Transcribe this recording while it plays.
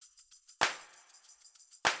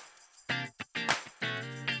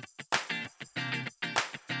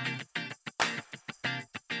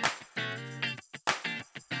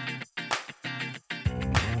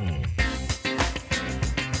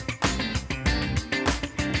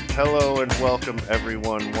Hello and welcome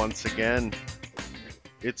everyone once again.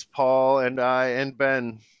 It's Paul and I and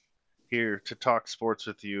Ben here to talk sports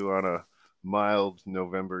with you on a mild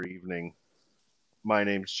November evening. My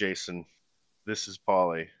name's Jason. This is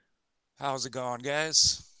Paulie. How's it going,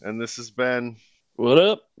 guys? And this is Ben. What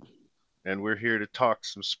up? And we're here to talk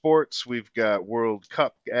some sports. We've got World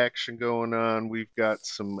Cup action going on. We've got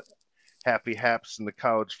some happy haps in the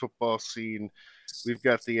college football scene. We've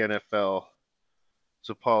got the NFL.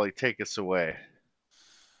 So, Paulie, take us away.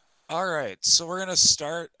 All right, so we're gonna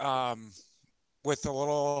start with a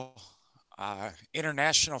little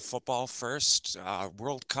international football first.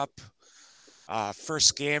 World Cup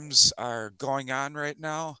first games are going on right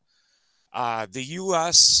now. The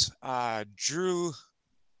U.S. Drew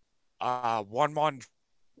 1-1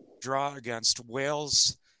 draw against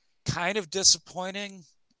Wales. Kind of disappointing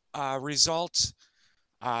result.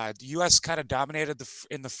 The U.S. kind of dominated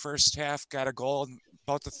in the first half, got a goal in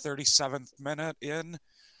about the 37th minute in,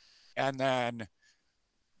 and then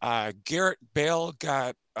Garrett Bale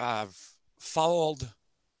got fouled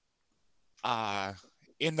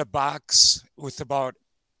in the box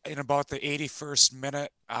in about the 81st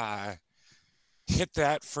minute. Hit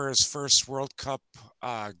that for his first World Cup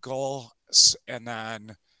goal, and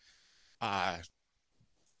then uh,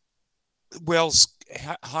 Wales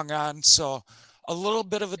hung on. So a little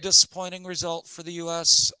bit of a disappointing result for the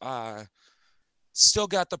U.S. Still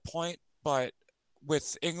got the point, but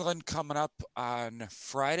with England coming up on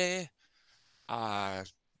Friday, uh,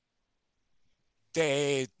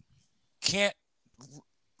 they can't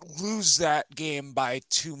lose that game by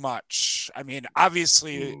too much. I mean,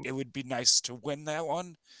 obviously, it would be nice to win that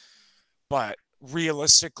one, but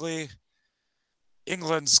realistically,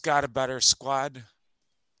 England's got a better squad.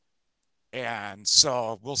 And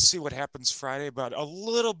so we'll see what happens Friday, but a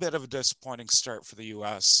little bit of a disappointing start for the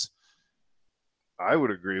U.S. I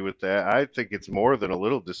would agree with that. I think it's more than a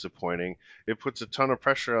little disappointing. It puts a ton of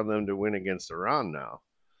pressure on them to win against Iran now.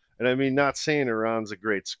 And I mean, not saying Iran's a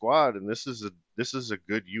great squad, and this is a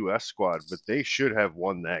good U.S. squad, but they should have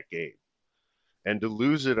won that game. And to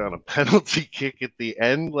lose it on a penalty kick at the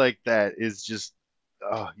end like that is just,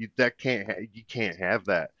 you can't have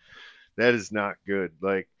that. That is not good.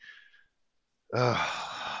 Like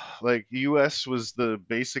U.S. was the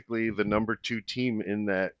basically the number two team in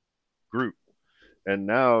that group, and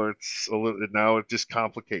now it just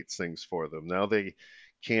complicates things for them. Now they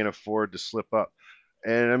can't afford to slip up,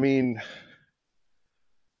 and I mean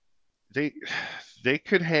they they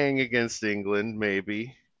could hang against England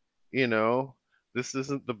maybe. You know, this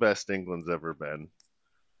isn't the best England's ever been.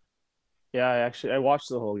 Yeah, I watched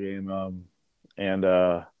the whole game, and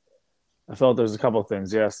I felt there's a couple of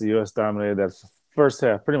things. Yes, the U.S. dominated that first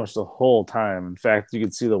half pretty much the whole time. In fact, you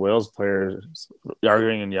could see the Wales players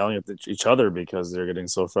arguing and yelling at each other because they're getting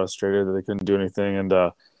so frustrated that they couldn't do anything. And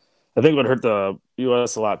I think what hurt the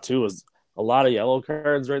U.S. a lot too was a lot of yellow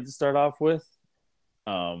cards right to start off with.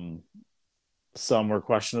 Um, some were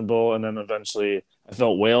questionable, and then eventually I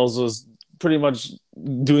felt Wales was pretty much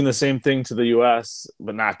doing the same thing to the U.S.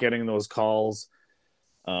 but not getting those calls,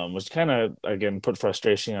 which kind of again put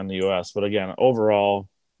frustration on the U.S. But again, overall,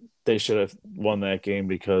 they should have won that game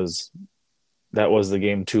because that was the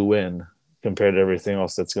game to win compared to everything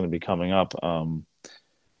else that's going to be coming up.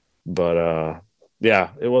 But yeah,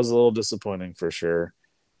 it was a little disappointing for sure.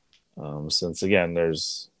 Since again,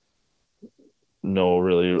 there's no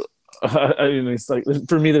really. I mean, it's like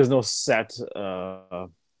for me, there's no set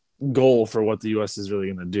goal for what the U.S. is really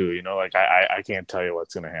going to do. You know, like I can't tell you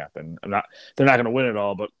what's going to happen. I'm not. They're not going to win it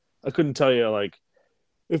all, but I couldn't tell you like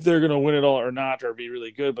if they're going to win it all or not, or be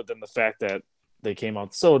really good. But then the fact that they came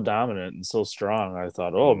out so dominant and so strong, I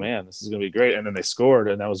thought, oh Mm, man, this is going to be great. And then they scored,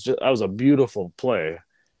 and that was a beautiful play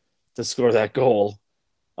to score that goal.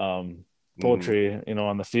 Um, mm. Poetry, you know,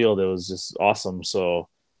 on the field, it was just awesome. So,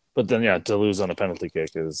 but then yeah, to lose on a penalty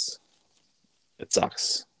kick is it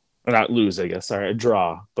sucks. Or not lose, I guess. Sorry, a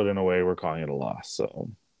draw, but in a way, we're calling it a loss. So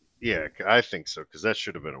Yeah, I think so because that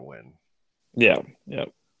should have been a win. yeah, yeah,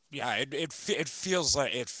 Yeah, it feels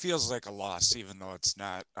like a loss, even though it's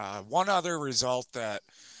not. One other result that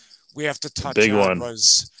we have to touch big on one.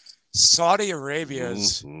 was Saudi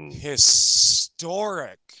Arabia's Hmm.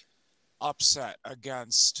 historic upset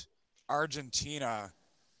against Argentina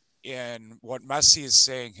in what Messi is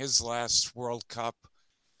saying his last World Cup.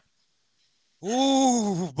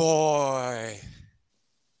 Ooh boy,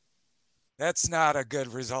 that's not a good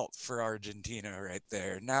result for Argentina right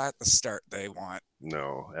there. Not the start they want.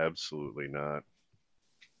 No, absolutely not.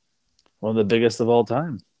 One of the biggest of all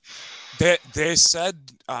time. They said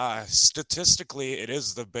statistically it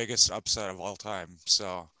is the biggest upset of all time.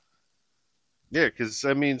 So Yeah, because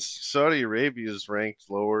I mean, Saudi Arabia is ranked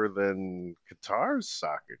lower than Qatar's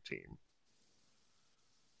soccer team.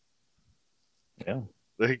 Yeah.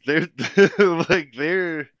 Like they're like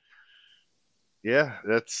they're yeah.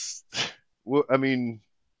 That's well, I mean,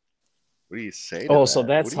 what do you say to Oh, so that?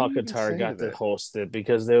 What that's do how you even Qatar say to got to that? host it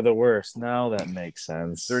because they're the worst. Now that makes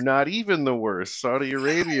They're sense. not even the worst. Saudi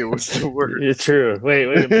Arabia was the You're worst. true. Wait a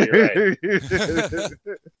minute. You're right.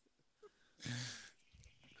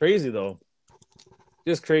 Crazy though.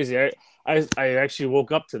 Just crazy. I actually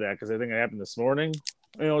woke up to that because I think it happened this morning.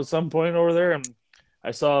 At some point over there, and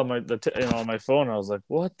I saw on my phone. I was like,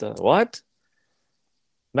 "What the what?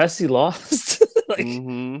 Messi lost? Like,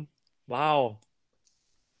 hmm wow."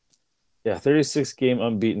 Yeah, 36 game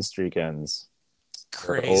unbeaten streak ends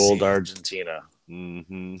for old Crazy. Argentina.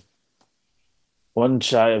 hmm One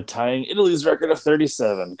shy of tying Italy's record of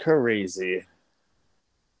 37. Crazy.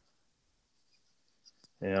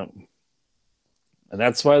 Yeah. And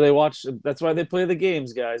that's why they watch. That's why they play the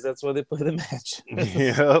games, guys. That's why they play the matches.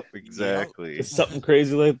 Yep, Yep. exactly. Because something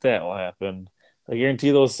crazy like that will happen. I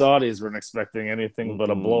guarantee those Saudis weren't expecting anything but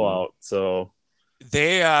a Mm-mm. blowout. So,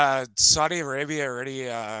 They Saudi Arabia already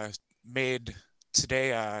made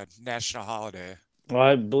today a national holiday. well,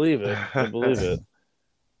 I believe it. I believe it.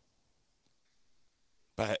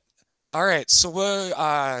 But all right,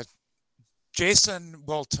 so Jason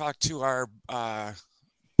will talk to our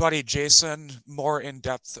buddy Jason more in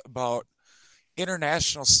depth about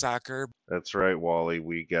international soccer. That's right, Wally.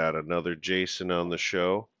 We got another Jason on the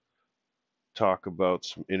show. Talk about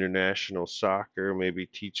some international soccer, maybe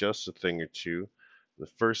teach us a thing or two. The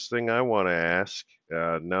first thing I want to ask,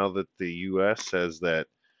 now that the U.S. has that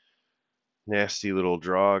nasty little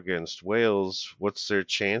draw against Wales, what's their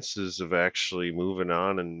chances of actually moving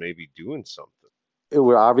on and maybe doing something? It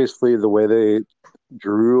would obviously the way they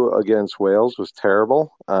drew against Wales was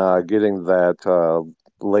terrible. Getting that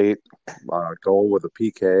late goal with a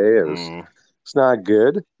PK is Mm, it's not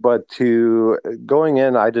good. But to going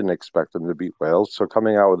in, I didn't expect them to beat Wales, so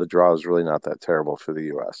coming out with a draw is really not that terrible for the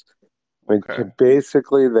U.S. I mean, okay.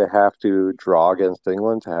 basically, they have to draw against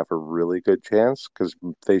England to have a really good chance because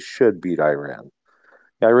they should beat Iran.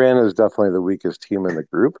 Iran is definitely the weakest team in the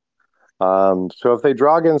group. So if they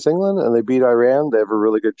draw against England and they beat Iran, they have a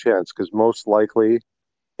really good chance because most likely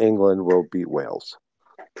England will beat Wales.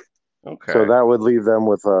 So Okay. that would leave them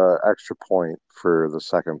with an extra point for the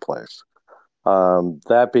second place.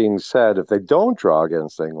 That being said, if they don't draw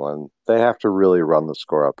against England, they have to really run the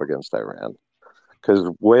score up against Iran because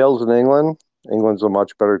Wales and England, England's a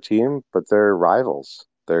much better team, but they're rivals.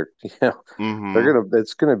 They're Mm-hmm.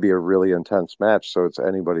 it's gonna be a really intense match, so it's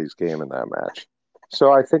anybody's game in that match.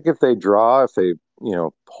 So I think if they draw, if they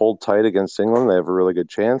hold tight against England, they have a really good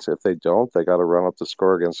chance. If they don't, they got to run up the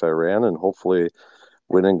score against Iran and hopefully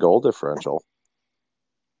win in goal differential.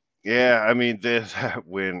 Yeah, I mean that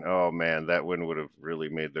win. Oh man, that win would have really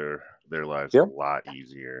made their lives a Yep, lot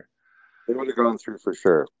easier. they would have gone through for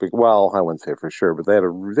sure. Well, I wouldn't say for sure, but they have a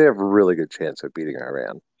really good chance at beating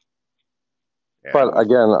Iran. Yeah, But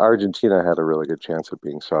again, Argentina had a really good chance at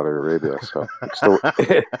beating Saudi Arabia, so it's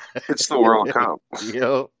the it's the World Cup.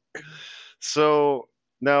 yep. So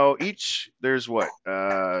now there's what,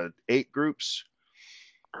 8 groups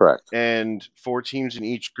Correct. and 4 teams in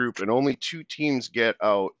each group, and only 2 teams get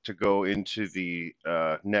out to go into the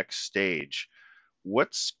next stage.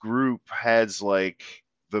 What's group has like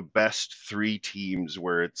the best 3 teams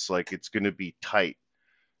where it's like it's going to be tight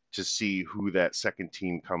to see who that second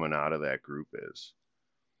team coming out of that group is?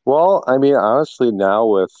 Well, I mean, honestly, now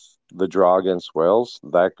with the draw against Wales,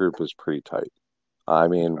 that group is pretty tight. I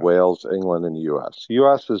mean, Okay. Wales, England, and US.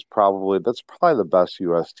 US is that's probably the best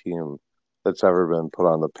US team that's ever been put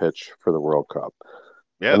on the pitch for the World Cup,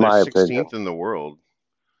 Yeah, in they're my opinion. 16th in the world.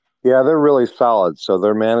 Yeah, they're really solid. So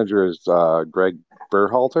their manager is Greg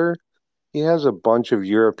Berhalter. He has a bunch of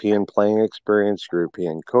European playing experience,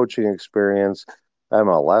 European coaching experience,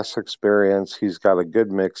 MLS experience. He's got a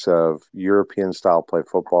good mix of European style play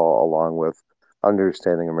football along with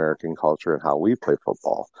understanding American culture and how we play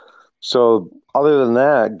football. So, other than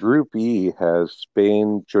that, Group E has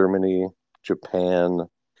Spain, Germany, Japan,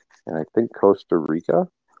 and I think Costa Rica.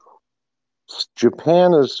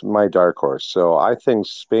 Japan is my dark horse. So, I think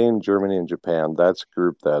Spain, Germany, and Japan, that's a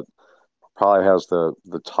group that probably has the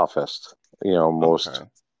toughest, most Okay.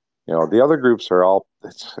 the other groups are all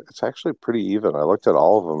it's actually pretty even. I looked at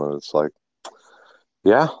all of them and it's like,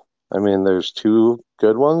 yeah, I mean, there's 2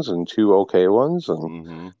 good ones and 2 okay ones, and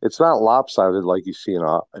Mm-hmm. it's not lopsided like you see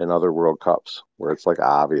in other World Cups where it's like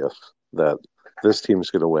obvious that this team's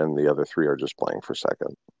going to win, the other 3 are just playing for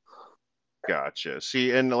second. Gotcha.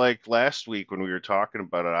 See, and like last week when we were talking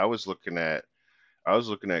about it, I was looking at I was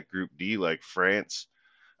looking at Group D, like France.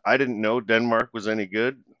 I didn't know Denmark was any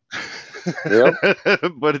good, Yep.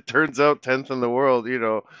 but it turns out 10th in the world, you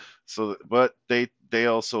know. So, but they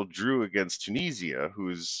also drew against Tunisia,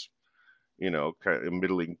 who's, you know, kind of a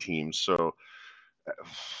middling team. So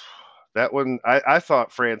that one, I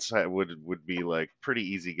thought France would be like pretty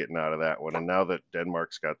easy getting out of that one, and now that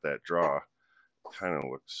Denmark's got that draw, kind of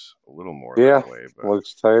looks a little more Yeah, that way. But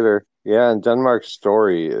looks tighter. Yeah, and Denmark's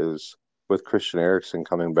story is with Christian Eriksen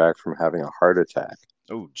coming back from having a heart attack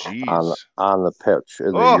oh, on geez, on the pitch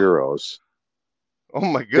in the oh, Euros. oh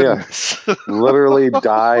my Yeah, goodness. literally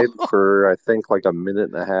died for I think like a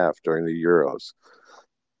minute and a half during the Euros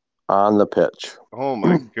on the pitch. Oh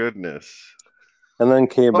my goodness. And then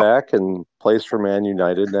came Oh, back and plays for Man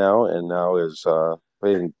United now, and now is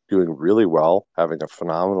doing really well, having a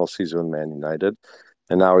phenomenal season with Man United.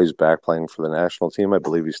 And now he's back playing for the national team. I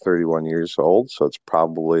believe he's 31 years old, so it's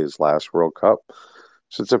probably his last World Cup.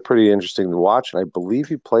 So it's a pretty interesting to watch. And I believe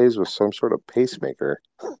he plays with some sort of pacemaker.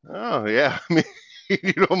 oh yeah. I mean,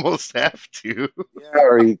 you'd almost have to. Yeah,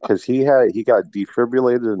 or because he got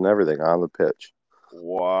defibrillated and everything on the pitch.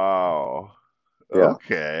 Wow. Yeah.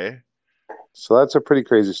 Okay. So that's a pretty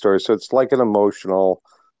crazy story. So it's like an emotional,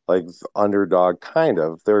 like underdog kind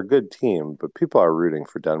of. They're a good team, but people are rooting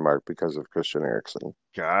for Denmark because of Christian Eriksen.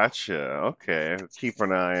 Gotcha. Okay. Keep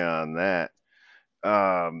an eye on that.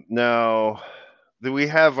 Now, we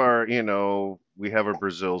have our, you know, we have our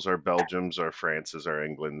Brazils, our Belgiums, our Frances, our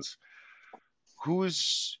Englands.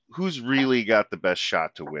 Who's really got the best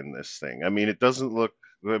shot to win this thing? I mean, it doesn't look.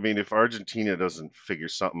 I mean, if Argentina doesn't figure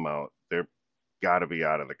something out, they're got to be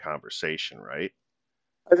out of the conversation, right?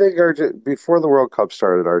 I think before the World Cup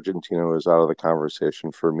started, Argentina was out of the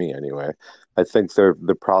conversation for me anyway. I think they're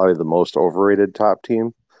probably the most overrated top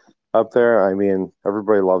team up there. I mean,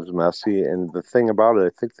 everybody loves Messi, and the thing about it,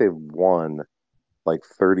 I think they've won like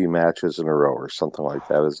 30 matches in a row or something like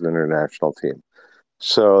that as an international team.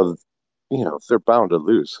 So, they're bound to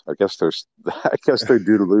lose. I guess there's I guess they're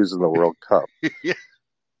due to lose in the World Cup. Yeah.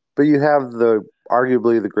 But you have the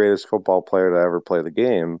arguably the greatest football player to ever play the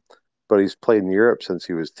game, but he's played in Europe since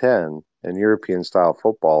he was 10, and European style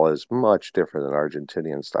football is much different than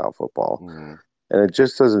Argentinian style football. Mhm. And it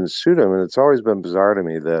just doesn't suit him. And it's always been bizarre to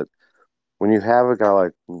me that when you have a guy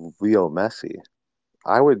like Leo Messi,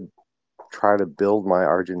 I would try to build my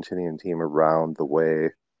Argentinian team around the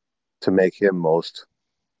way to make him most,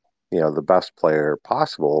 the best player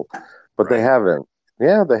possible. But they Right. haven't.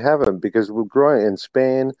 Yeah, they haven't because we're growing in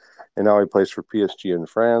Spain and now he plays for PSG in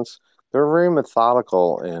France. They're very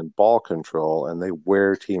methodical and ball control and they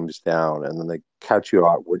wear teams down and then they catch you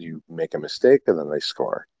out when you make a mistake and then they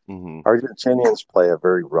score. Hmm. Argentinians play a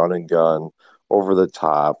very run and gun, over the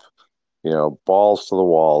top, balls to the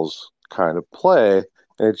walls kind of play.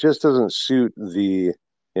 And it just doesn't suit the,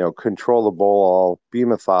 control the ball, be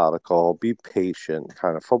methodical, be patient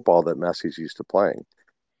kind of football that Messi's used to playing.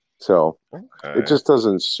 So it Okay. just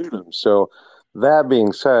doesn't suit him. So that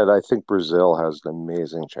being said, I think Brazil has an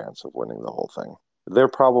amazing chance of winning the whole thing. They're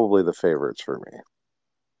probably the favorites for me.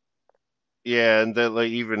 Yeah, and that like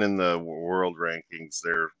even in the world rankings,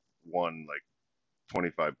 they're one like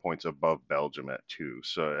 25 points above Belgium at two.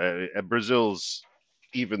 So Brazil's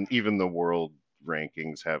even the world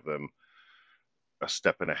rankings have them a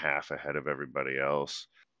step and a half ahead of everybody else.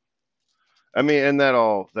 I mean, and that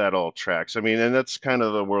all tracks. I mean, and that's kind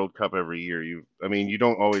of the World Cup every year. I mean, you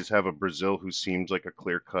don't always have a Brazil who seems like a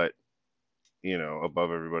clear cut, you know,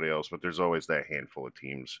 above everybody else, but there's always that handful of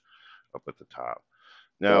teams up at the top.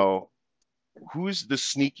 Yep. Now, who's the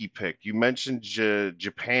sneaky pick? You mentioned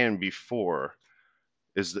Japan before.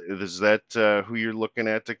 Is that who you're looking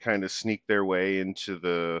at to kind of sneak their way into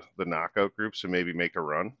the knockout groups and maybe make a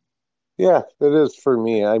run? Yeah, it is for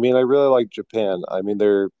me. I mean, I really like Japan. I mean,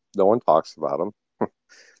 no one talks about them,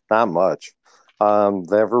 not much.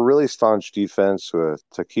 They have a really staunch defense with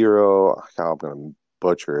Takiro. I'm going to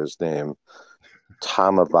butcher his name.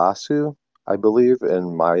 Tamabasu, I believe,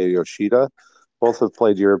 and Maya Yoshida. Both have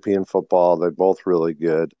played European football. They're both really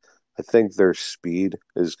good. I think their speed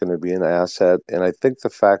is going to be an asset. And I think the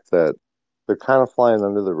fact that they're kind of flying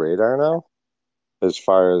under the radar now, as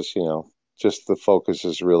far as, just the focus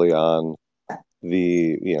is really on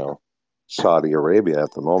the, Saudi Arabia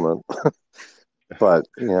at the moment. But,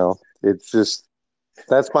 it's just,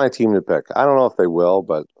 that's my team to pick. I don't know if they will,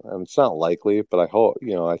 but it's not likely. But I hope,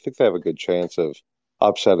 I think they have a good chance of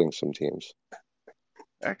upsetting some teams.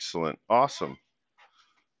 Excellent, awesome.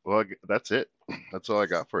 Well, that's it. That's all I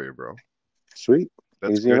got for you, bro. Sweet.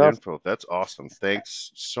 That's Easy good enough. info. That's awesome.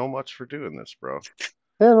 Thanks so much for doing this, bro.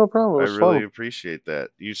 Yeah, no problem. It I was fun. really appreciate that.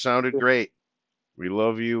 You sounded great. We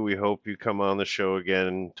love you. We hope you come on the show again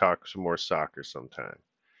and talk some more soccer sometime.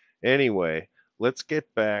 Anyway, let's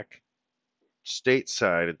get back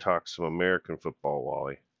stateside and talk some American football,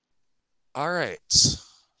 Wally. All right.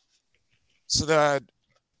 So the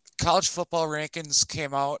college football rankings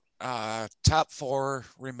came out. Top 4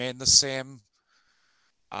 remained the same.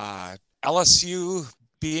 LSU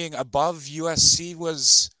being above USC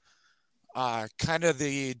was kind of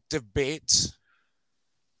the debate.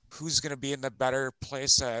 Who's going to be in the better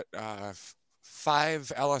place at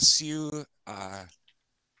 5? LSU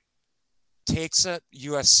takes it.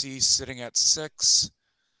 USC sitting at 6.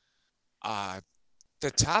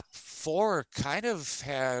 The top 4 kind of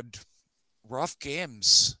had rough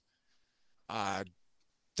games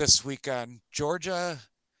this weekend. Georgia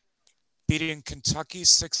beating Kentucky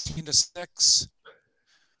 16-6.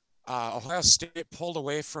 Ohio State pulled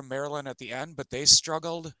away from Maryland at the end, but they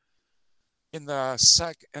struggled in the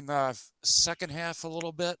second half a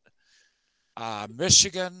little bit.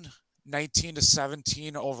 Michigan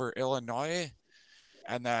 19-17 over Illinois,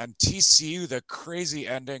 and then TCU, the crazy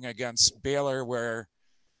ending against Baylor where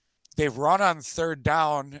they run on third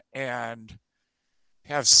down and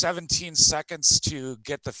have 17 seconds to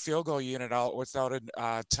get the field goal unit out without a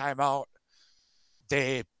timeout.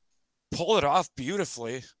 They pull it off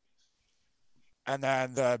beautifully. And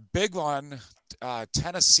then the big one,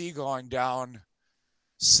 Tennessee going down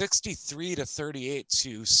 63-38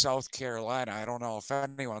 to South Carolina. I don't know if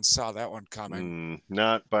anyone saw that one coming.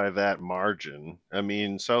 Not by that margin. I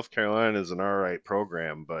mean, South Carolina is an all right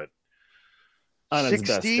program, but on its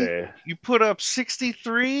best day, you put up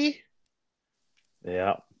 63?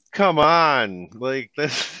 Yeah. Come on. Like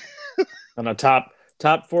this. On a top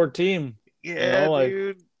 4 team. Yeah,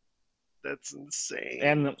 dude. That's insane.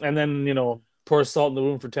 And then, pour salt in the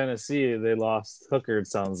wound for Tennessee. They lost Hooker, it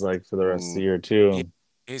sounds like, for the rest of the year, too.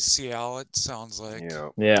 ACL, it sounds like.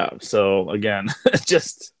 Yeah. So, again,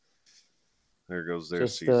 just... There goes their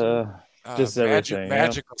season. Just everything.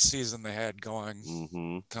 Magical season they had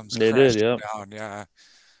going. Comes they crashing did, down,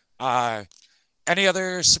 yeah. Any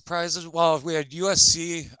other surprises? Well, we had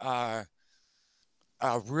USC, a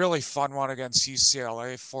really fun one against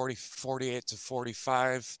UCLA,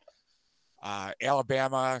 48-45.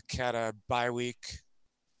 Alabama had a bye week.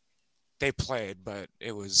 They played, but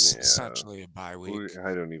it was essentially a bye week.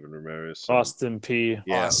 I don't even remember. Austin P.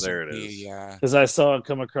 Yeah, Austin there it P, is. Yeah. Because I saw it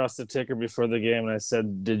come across the ticker before the game, and I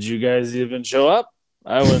said, "Did you guys even show up?"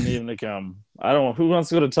 I wouldn't even have come. I don't. Who wants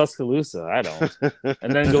to go to Tuscaloosa? I don't.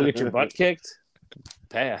 And then go get your butt kicked.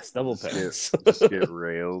 Double pass. Just get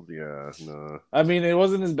railed. Yeah, no. I mean, it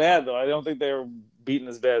wasn't as bad though. I don't think they were beaten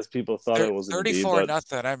as bad as people thought it was.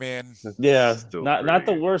 34-0. I mean, yeah, not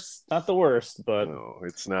the worst. Not the worst, but no,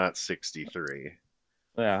 it's not 63.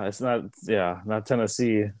 Yeah, it's not. Yeah, not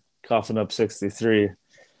Tennessee coughing up 63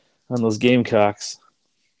 on those Gamecocks.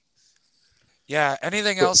 Yeah.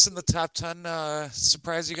 Anything else in the top 10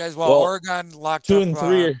 surprise you guys? Well, Oregon locked 2 up, and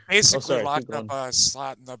 3. basically locked up a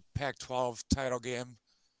slot in the Pac-12 title game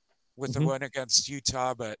with the win against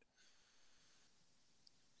Utah, but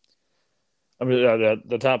I mean,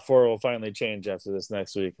 the top 4 will finally change after this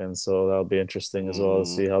next weekend, so that'll be interesting as well to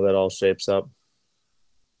see how that all shapes up.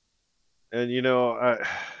 And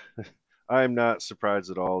I'm not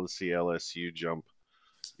surprised at all to see LSU jump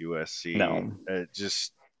USC. No,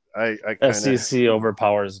 I kind of SEC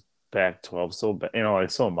overpowers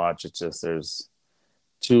Pac-12 so much. It's just there's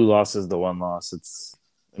 2 losses to 1 loss.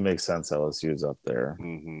 It makes sense. LSU's up there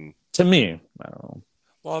to me. I don't know.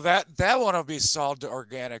 Well, that one will be solved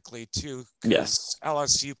organically too. Yes,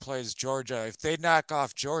 LSU plays Georgia. If they knock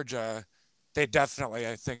off Georgia, they definitely,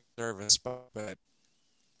 I think, deserve a spot. But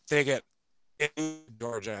they get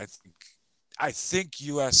Georgia. I think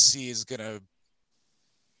USC is gonna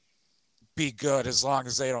be good as long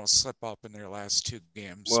as they don't slip up in their last 2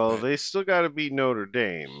 games. Well, they still got to beat Notre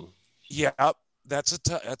Dame. Yep, that's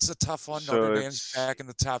a tough one. So Notre Dame's back in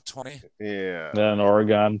the top 20. Yeah. Then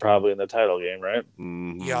Oregon probably in the title game, right?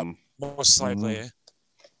 Yep, most likely.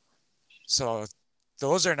 So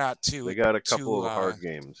those are not two. They got a couple of hard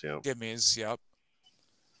games. Yeah. Gimmes. Yep.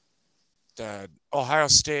 The Ohio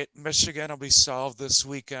State, Michigan will be solved this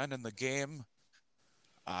weekend in the game.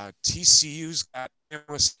 TCU's got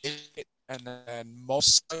Iowa State, and then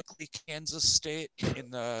most likely Kansas State in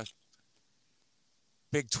the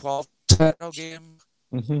Big 12 title game.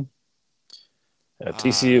 Yeah,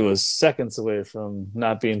 TCU was seconds away from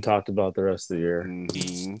not being talked about the rest of the year.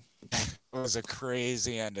 It was a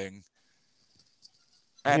crazy ending.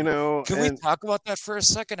 And can we talk about that for a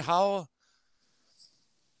second? How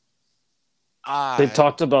they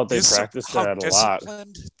talked about they practiced that a lot.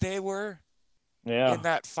 They were. Yeah. in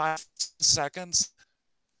that 5 seconds.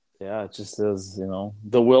 Yeah, it just is,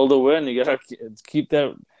 the will to win. You gotta keep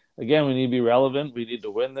that. Again, we need to be relevant. We need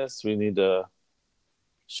to win this. We need to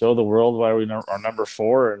show the world why we are number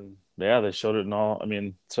 4. And yeah, they showed it in all. I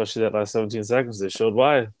mean, especially that last 17 seconds, they showed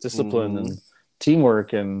why. Discipline Mhm. and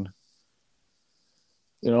teamwork, and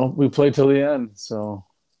we played till the end. So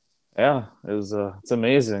yeah, it's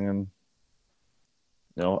amazing. And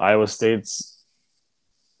Iowa State's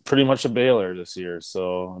pretty much a Baylor this year.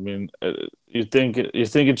 So I mean, you think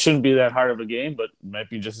it shouldn't be that hard of a game, but it might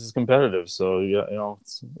be just as competitive. So yeah,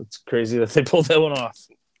 it's crazy that they pulled that one off.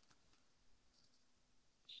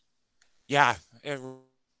 Yeah, it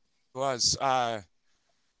was.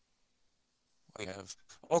 We have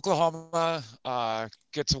Oklahoma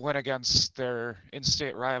gets a win against their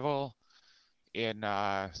in-state rival in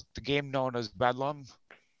the game known as Bedlam.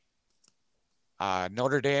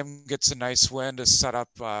 Notre Dame gets a nice win to set up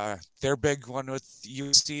their big one with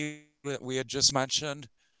UC that we had just mentioned.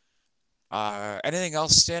 Anything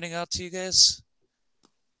else standing out to you guys?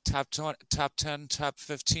 Top 20, top 10, top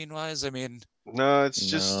 15 wise? I mean, No, it's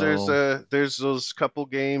just No. there's those couple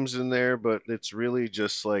games in there, but it's really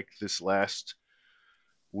just like this last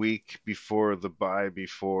week before the bye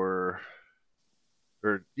before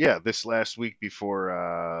or yeah, this last week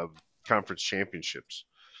before conference championships.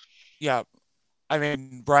 yeah, I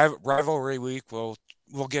mean rivalry week. We'll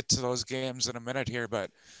get to those games in a minute here, but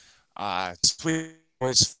it's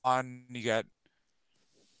always fun. You got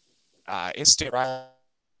in-state rival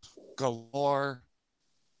galore,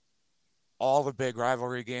 all the big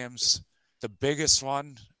rivalry games. The biggest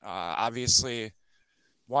one, obviously,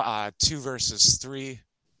 2 versus 3,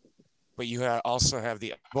 but you also have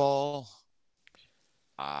the Bowl.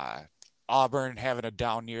 Auburn having a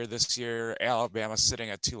down year this year. Alabama sitting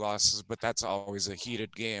at 2 losses, but that's always a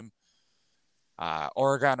heated game.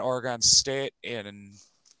 Oregon State in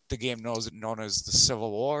the game known as the Civil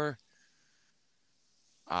War.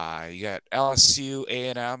 You got LSU,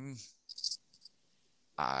 A&M.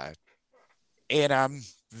 A&M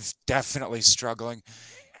definitely struggling.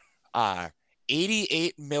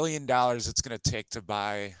 $88 million it's going to take to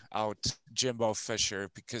buy out Jimbo Fisher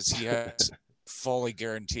because he has fully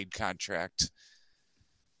guaranteed contract.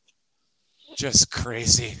 Just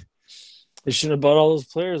crazy. They should have bought all those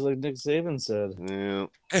players, like Nick Saban said. Yeah.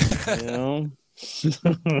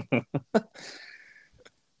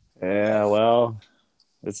 Yeah, well,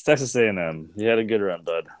 it's Texas A&M. You had a good run,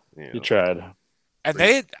 bud. Yeah. You tried. And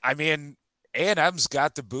A&M's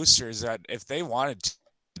got the boosters that if they wanted to,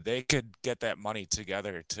 they could get that money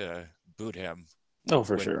together to boot him. Oh,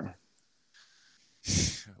 for sure.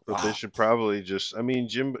 But Wow. they should probably just. I mean,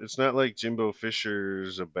 it's not like Jimbo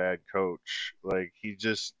Fisher's a bad coach. Like he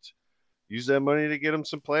just use that money to get him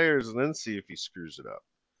some players and then see if he screws it up.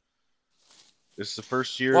 It's the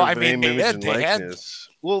first year Well, of I mean, name, image, and likeness.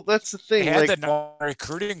 Well, that's the they thing. had Like, the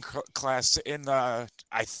recruiting class in the,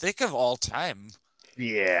 I think, of all time.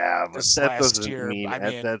 yeah, but This that last doesn't year, mean I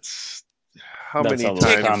mean, that's how That's many how those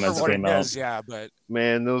take it times. for comments what came it out. is, yeah. But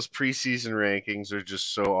Man, those preseason rankings are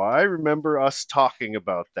just so. I remember us talking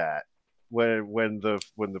about that when the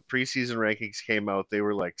preseason rankings came out. They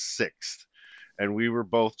were like sixth, and we were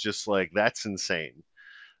both just like, "That's insane."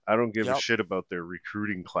 I don't give a yep. shit about their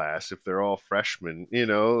recruiting class if they're all freshmen.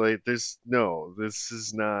 Like this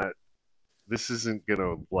isn't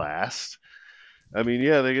gonna last. I mean,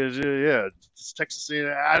 yeah, it's Texas.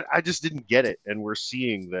 I just didn't get it, and we're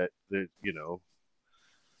seeing that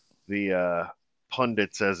the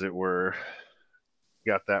pundits, as it were,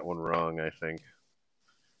 got that one wrong. I think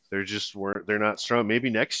they're not strong. Maybe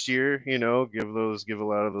next year, give a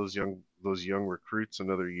lot of those young recruits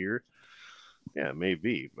another year. Yeah,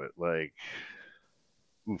 maybe, but like,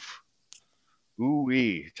 oof. Ooh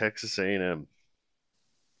wee, Texas A&M.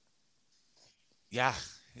 Yeah.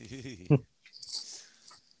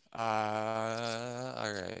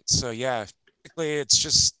 All right. So yeah, basically it's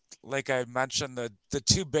just like I mentioned the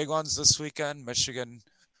 2 big ones this weekend: Michigan,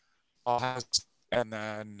 Ohio State, and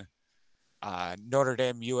then Notre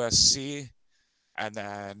Dame, USC, and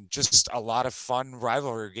then just a lot of fun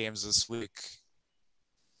rivalry games this week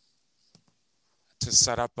to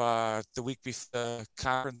set up the week before the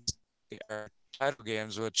conference title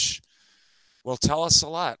games, which will tell us a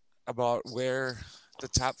lot about where the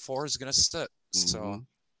top 4 is going to sit. So. Mm-hmm.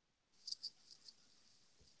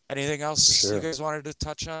 Anything else Sure. you guys wanted to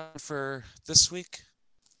touch on for this week?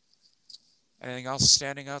 Anything else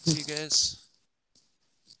standing out to you guys?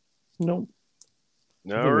 Nope.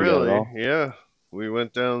 No, think we got it really. all. Yeah. We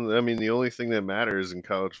went down. I mean, the only thing that matters in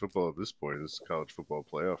college football at this point is college football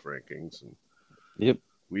playoff rankings, and Yep.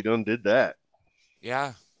 we done did that.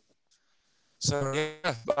 Yeah. So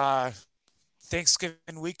yeah,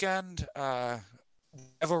 Thanksgiving weekend,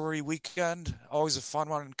 rivalry weekend, always a fun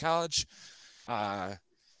one in college.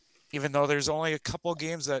 Even though there's only a couple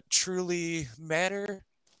games that truly matter,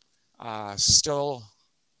 still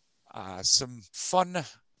some fun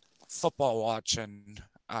football watching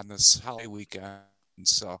on this holiday weekend.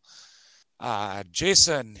 So,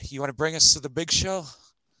 Jason, you want to bring us to the big show?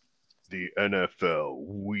 The NFL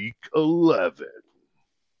Week 11.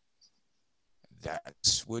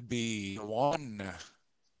 That would be one.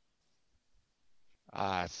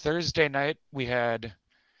 Thursday night, we had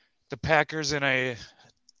the Packers in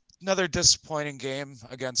another disappointing game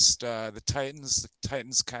against the Titans. The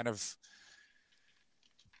Titans kind of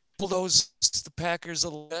bulldozed the Packers a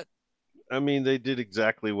little bit. I mean, they did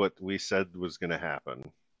exactly what we said was going to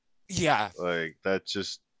happen. Yeah. Like, that's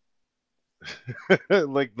just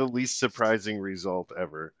like the least surprising result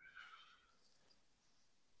ever.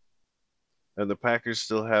 And the Packers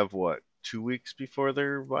still have, what, 2 weeks before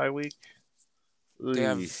their bye week? They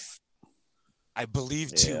have, I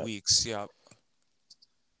believe, 2 weeks. Yep.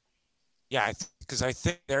 Yeah, because I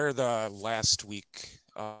think they're the last week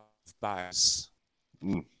of buys.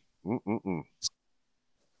 Not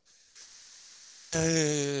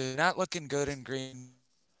looking good in Green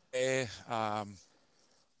Bay. I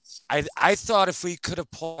thought if we could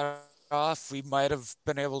have pulled it off, we might have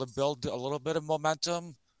been able to build a little bit of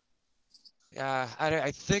momentum. Yeah,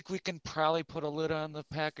 I think we can probably put a lid on the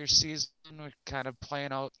Packers season. We're kind of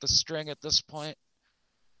playing out the string at this point.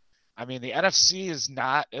 I mean, the NFC is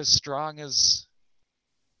not as strong as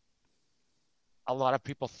a lot of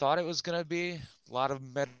people thought it was going to be. A lot of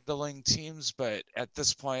middling teams, but at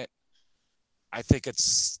this point, I think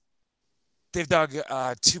they've dug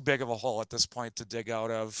too big of a hole at this point to dig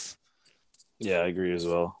out of. Yeah, I agree as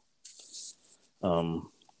well.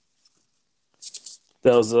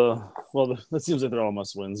 That was that seems like they're all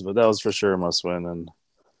must wins, but that was for sure a must win, and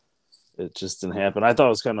it just didn't happen. I thought it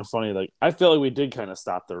was kind of funny. Like, I feel like we did kind of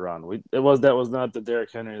stop the run. That was not the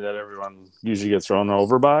Derrick Henry that everyone usually gets run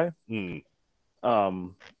over by. We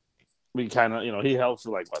kind of, he held for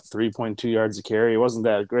 3.2 yards a carry. It wasn't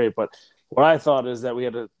that great, but what I thought is that we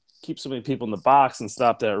had to keep so many people in the box and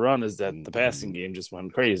stop that run. Is that the passing game just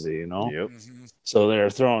went crazy, Yep. Mm-hmm. So they're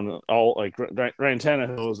throwing all Ryan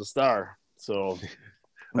Tannehill was a star. So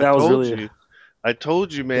I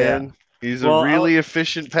told you, man. Yeah. He's a really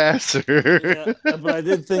efficient passer. Yeah, but I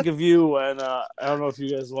did think of you when I don't know if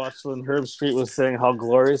you guys watched when Herb Street was saying how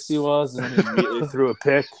glorious he was, and then he immediately threw a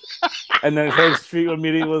pick. And then Herb Street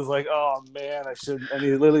immediately was like, "Oh man, I should." And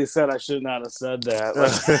he literally said, "I should not have said that."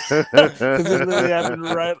 Because it literally happened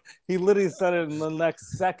right. He literally said it in the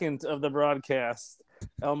next second of the broadcast.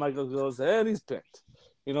 Al Michael goes, "And he's picked."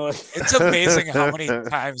 It's amazing how many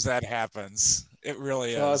times that happens. It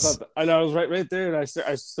really is. I was right there, and I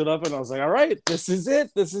stood up and I was like, "All right, this is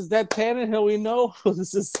it. This is that Tannehill we know.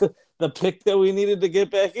 This is the pick that we needed to get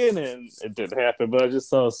back in," and it didn't happen. But I just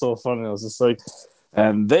thought it was so funny. I was just like,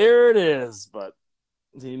 and there it is. But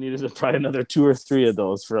he needed probably another 2 or 3 of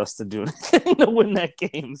those for us to do anything to win that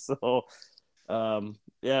game. So,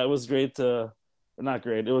 yeah, it was great not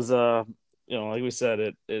great. It was like we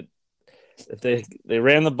said, if they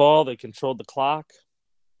ran the ball, they controlled the clock.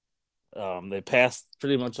 They passed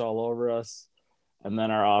pretty much all over us, and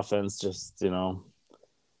then our offense just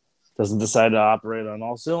doesn't decide to operate on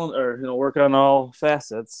all cylinders, or work on all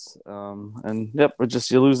facets. And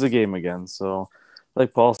you lose the game again. So,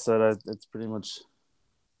 like Paul said, it's pretty much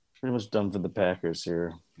done for the Packers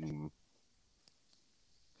here.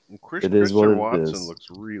 Christian Watson looks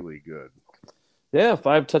really good. Yeah,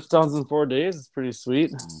 5 touchdowns in 4 days. It's pretty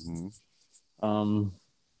sweet.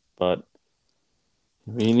 But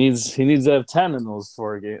he needs to have 10 in those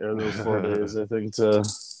 4 days, I think, to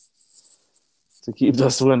keep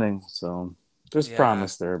us winning. So there's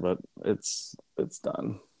promise there, but it's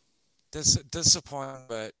done. Disappointing,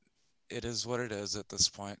 but it is what it is at this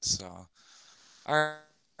point. So, all right,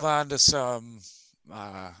 on to some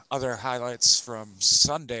other highlights from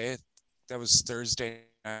Sunday. That was Thursday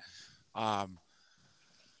night.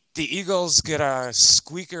 The Eagles get a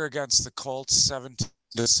squeaker against the Colts,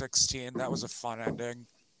 17-16. That was a fun ending.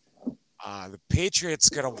 The Patriots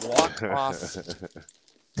get a walk-off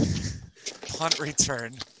punt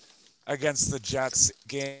return against the Jets.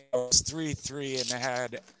 Game was 3-3 and they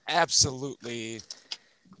had absolutely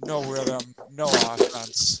no rhythm, no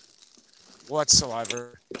offense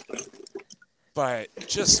whatsoever. But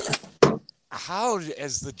just how,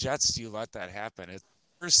 as the Jets, do you let that happen? It's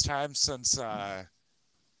the first time since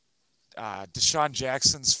Deshaun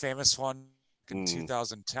Jackson's famous one in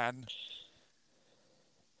 2010.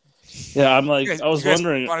 Yeah, I'm like, I You was guys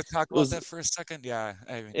wondering, want to talk about was that for a second? Yeah,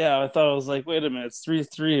 I mean, yeah, I thought I was like, wait a minute, it's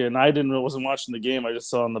 3-3, and wasn't watching the game. I just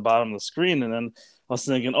saw on the bottom of the screen, and then I was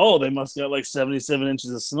thinking, oh, they must got like 77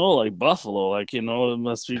 inches of snow, like Buffalo, like it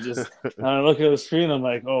must be just. And I look at the screen, I'm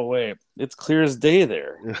like, oh wait, it's clear as day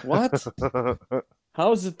there. What?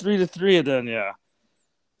 How is it 3-3? And then yeah,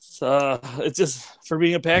 it's just for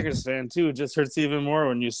being a Packers fan too. It just hurts even more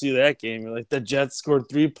when you see that game. You're like, the Jets scored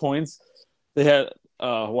 3 points. They had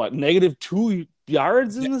what -2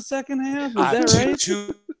 yards in the second half? Is that right?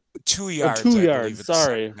 Two Or yards, two I yards. believe, in the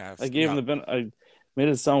Sorry, second half. I gave Yeah. him I made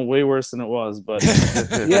it sound way worse than it was. But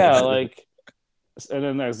yeah, like,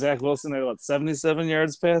 and then Zach Wilson had 77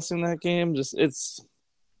 yards passing that game. Just it's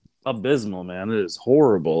abysmal, man. It is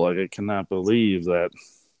horrible. Like I cannot believe that.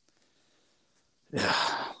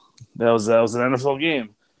 Yeah, that was an NFL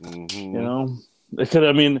game. Mhm. It could.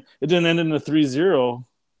 I mean, it didn't end in a 3-0.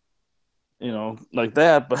 Like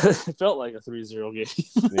that, but it felt like a 3-0 game.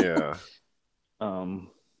 Yeah.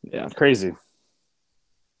 Yeah, crazy.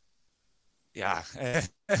 Yeah.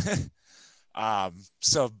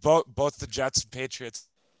 So both the Jets and Patriots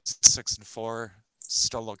 6-4,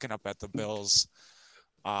 still looking up at the Bills.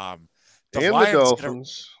 The And the Lions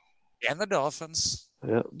Dolphins. and the Dolphins.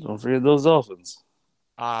 Yeah, don't forget those Dolphins.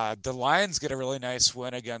 The Lions get a really nice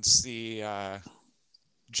win against the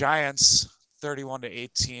Giants,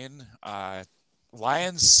 31-18.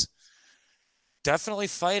 Lions definitely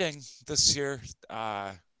fighting this year.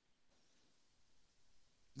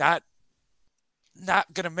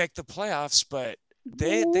 Not gonna make the playoffs, but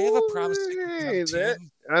they have a promising young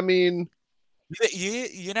team. I mean,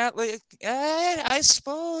 You're not like I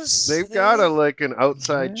suppose they've got an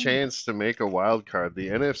outside chance to make a wild card. The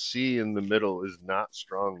NFC in the middle is not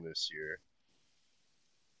strong this year.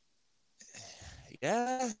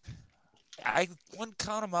 Yeah, I wouldn't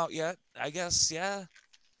count them out yet. I guess, yeah.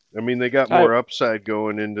 I mean, they got more upside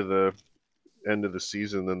going into the end of the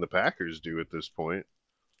season than the Packers do at this point.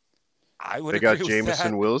 I would They agree got with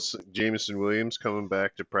Jameson Williams coming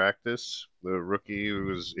back to practice, the rookie who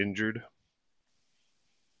was injured.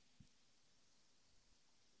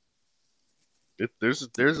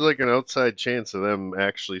 There's like an outside chance of them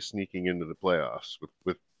actually sneaking into the playoffs.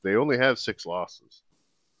 With they only have 6 losses.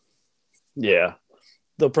 Yeah,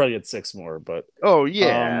 they'll probably get 6 more, but oh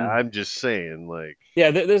yeah, I'm just saying, like, yeah,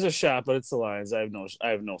 there's a shot, but it's the Lions. I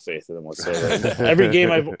have no faith in them whatsoever. every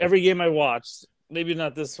game I watched, maybe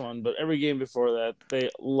not this one, but every game before that, they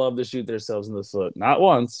love to shoot themselves in the foot. Not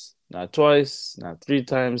once, not twice, not 3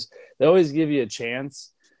 times. They always give you a chance.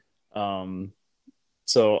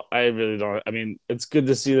 So I really don't. I mean, it's good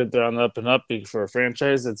to see that they're on the up and up for a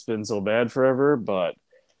franchise that's been so bad forever. But,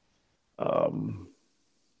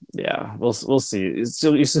 yeah, we'll see. You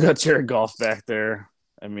still got Jared Goff back there.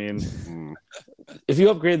 I mean, if you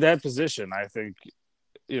upgrade that position, I think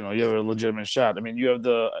you have a legitimate shot. I mean, you have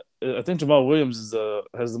I think Jamal Williams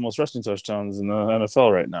has the most rushing touchdowns in the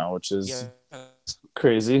NFL right now, which is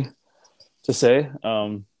crazy to say.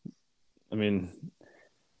 I mean,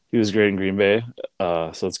 he was great in Green Bay,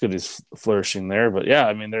 so it's good he's flourishing there. But yeah,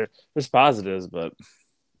 I mean, there's positives, but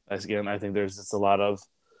again, I think there's just a lot of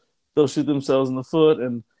they'll shoot themselves in the foot,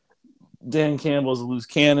 and Dan Campbell's a loose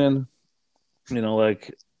cannon.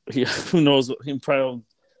 Like who knows? He probably,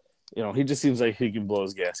 he just seems like he can blow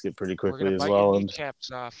his gasket pretty quickly as well. And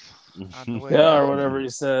caps off on the way yeah, or whatever he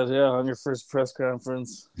said. Yeah, on your first press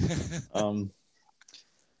conference. So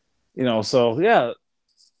yeah,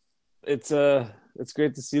 it's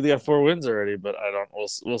great to see they have 4 wins already, but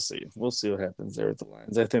we'll see. We'll see what happens there with the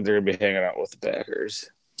Lions. I think they're gonna be hanging out with the Packers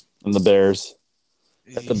and the Bears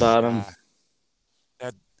at the bottom.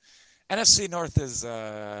 That NFC North is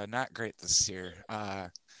not great this year.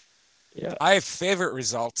 Yeah. My favorite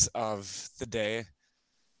result of the day,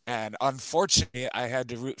 and unfortunately I had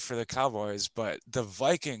to root for the Cowboys, but the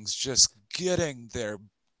Vikings just getting their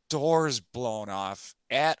doors blown off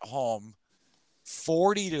at home,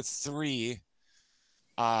 40-3.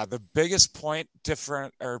 The biggest point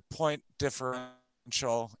differential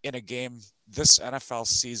in a game this NFL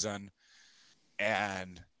season,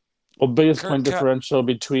 and biggest point differential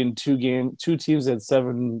between two teams that had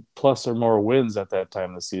 7+ or more wins at that time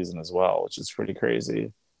of the season as well, which is pretty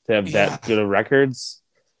crazy to have that good of records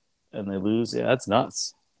and they lose. Yeah, that's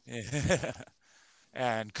nuts. Yeah.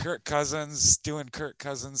 And Kirk Cousins doing Kirk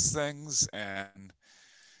Cousins things, and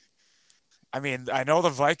I mean, I know the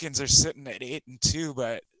Vikings are sitting at 8-2,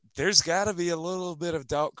 but there's got to be a little bit of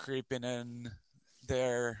doubt creeping in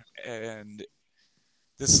there. And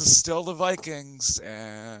this is still the Vikings,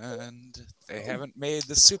 and they haven't made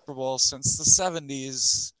the Super Bowl since the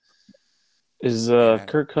 70s. Is And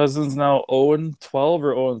Kirk Cousins now 0-12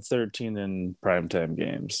 or 0-13 in primetime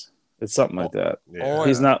games? It's something like that. Yeah.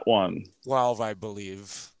 He's not one. 12, I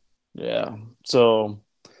believe. Yeah. So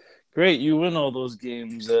great, you win all those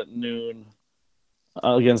games at noon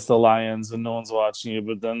against the Lions, and no one's watching you.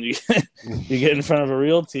 But then you you get in front of a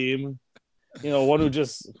real team, one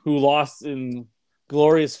who lost in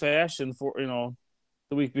glorious fashion for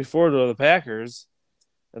the week before to the Packers,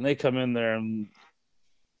 and they come in there and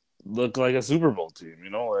look like a Super Bowl team.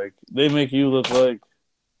 Like they make you look like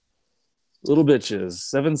little bitches.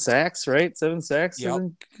 7 sacks, right? 7 sacks. Yep.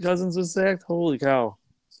 Cousins was sacked. Holy cow!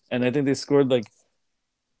 And I think they scored like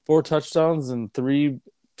 4 touchdowns and 3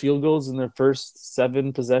 field goals in their first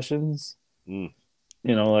 7 possessions.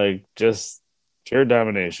 Like just pure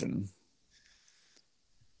domination.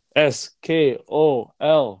 SKOL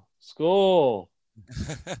Skol.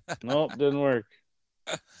 Nope, didn't work.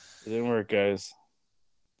 It didn't work, guys.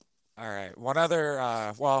 All right. One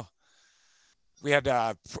other, we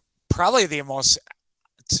had probably the most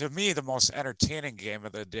entertaining game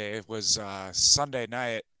of the day was Sunday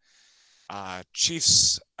night.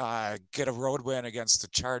 Chiefs get a road win against the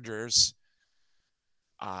Chargers.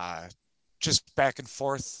 Just back and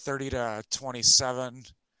forth,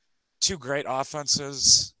 30-27. 2 great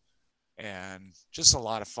offenses, and just a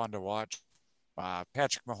lot of fun to watch.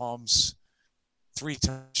 Patrick Mahomes, 3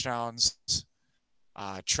 touchdowns.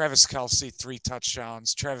 Travis Kelce, 3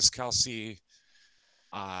 touchdowns. Travis Kelce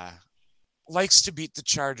likes to beat the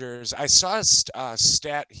Chargers. I saw a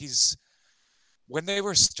stat. When they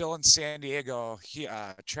were still in San Diego,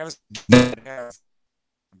 Travis didn't have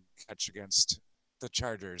catch against the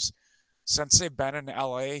Chargers. Since they've been in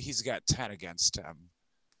LA, he's got 10 against him.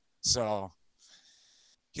 So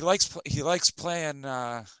he likes playing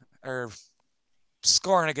or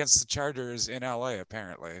scoring against the Chargers in LA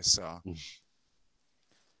apparently. So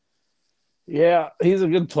yeah, he's a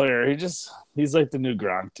good player. He's like the new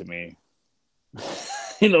Gronk to me.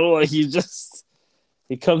 Like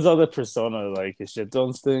he comes out of the persona like his shit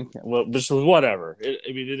don't stink. Well, which was whatever. It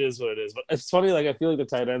is what it is. But it's funny. Like I feel like the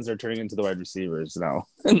tight ends are turning into the wide receivers now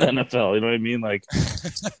in the NFL. You know what I mean? Like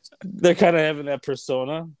they're kind of having that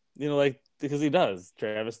persona. Like because he does.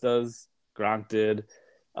 Travis does. Gronk did.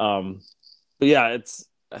 But yeah,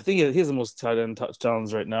 I think he has the most tight end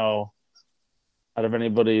touchdowns right now out of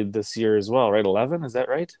anybody this year as well. Right, 11? Is that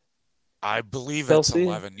right? I believe Kelce? It's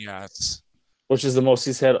 11. Yeah, which is the most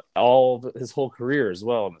he's had his whole career as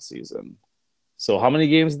well in the season. So how many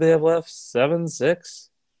games do they have left? 7, 6?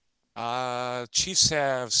 Chiefs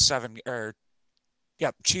have 7.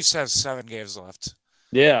 Chiefs have 7 games left.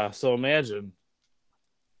 Yeah, so imagine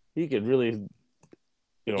he could really,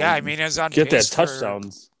 yeah, I mean, he's on get pace that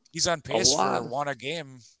touchdowns. He's on pace for 1 a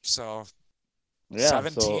game. So yeah,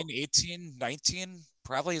 17, 18, 19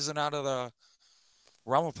 probably isn't out of the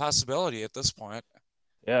realm of possibility at this point.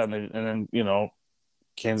 Yeah, and then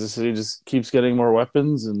Kansas City just keeps getting more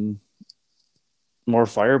weapons and more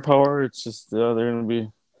firepower. It's just they're gonna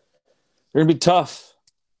be tough.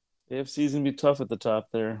 The AFC's gonna be tough at the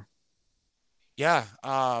top there. Yeah.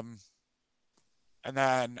 And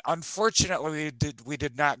then unfortunately we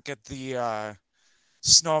did not get the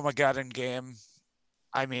Snowmageddon game.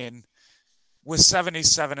 I mean, with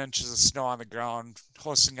 77 inches of snow on the ground,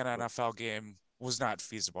 hosting an NFL game was not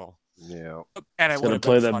feasible. Yeah. And it would have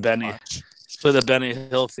been fun to watch. Play the Benny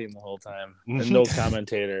Hill theme the whole time, and no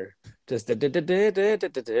commentator. Just whoa,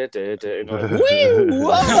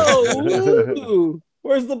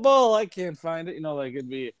 where's the ball? I can't find it. That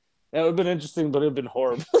would have been interesting, but it'd have been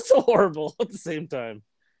horrible. So horrible at the same time,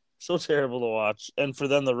 so terrible to watch, and for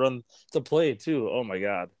them to play too. Oh my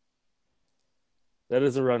god, that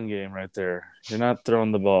is a run game right there. You're not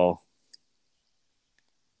throwing the ball.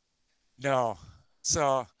 No,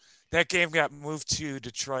 so that game got moved to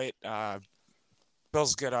Detroit.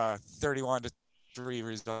 Bills get a 31-3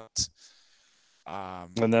 result.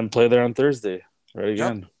 And then play there on Thursday, right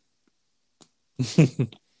again. Yep.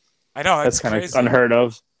 I know that's kind of unheard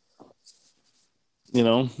of.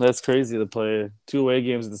 That's crazy to play 2 away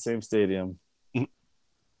games at the same stadium,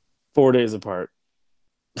 4 days apart.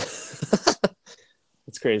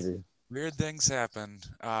 It's crazy. Weird things happen.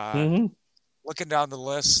 Looking down the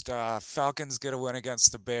list, Falcons get a win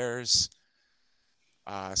against the Bears.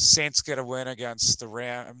 Saints get a win against the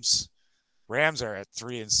Rams. Rams are at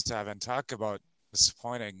 3-7. Talk about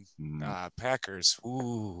disappointing. Packers.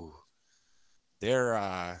 Ooh,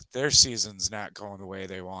 their season's not going the way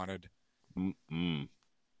they wanted.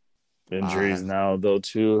 Injuries now though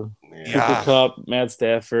too. Yeah. Cooper Kupp, Matt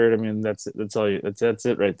Stafford. I mean, that's it. That's all. That's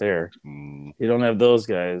it right there. You don't have those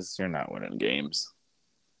guys, you're not winning games.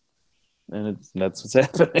 and that's what's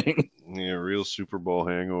happening. Yeah, real Super Bowl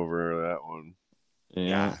hangover, that one.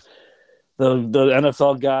 Yeah. The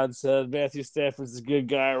NFL god said Matthew Stafford's a good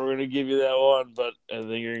guy. We're gonna give you that one, but I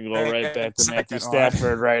think you're gonna go right back to Matthew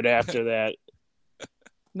Stafford right after that.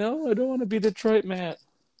 No, I don't want to be Detroit, Matt.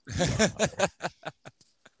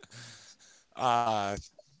 What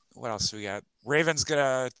else we got? Ravens get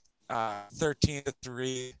a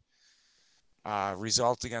 13-3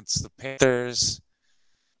 result against the Panthers.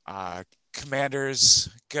 Commanders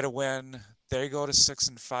get a win. They go to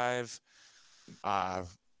 6-5.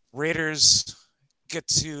 Raiders get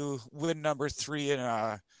to win number 3 in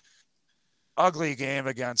a ugly game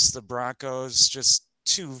against the Broncos. Just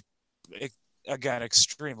two, again,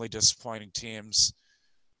 extremely disappointing teams.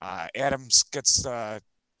 Adams gets the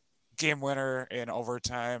game winner in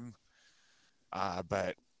overtime,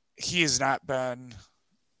 but he has not been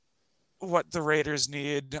what the Raiders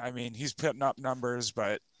need. I mean, he's putting up numbers,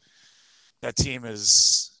 but that team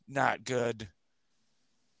is not good.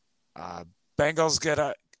 Bengals get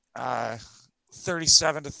a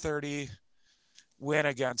 37-30 win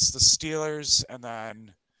against the Steelers. And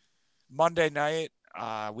then Monday night,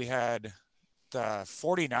 we had the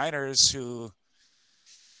 49ers, who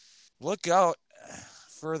look out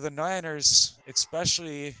for the Niners,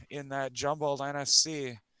 especially in that jumbled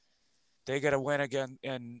NFC. They get a win again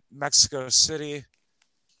in Mexico City.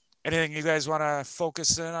 Anything you guys want to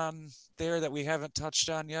focus in on there that we haven't touched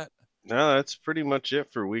on yet? No, that's pretty much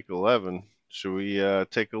it for Week 11. Should we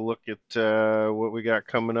take a look at what we got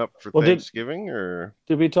coming up for Thanksgiving? Or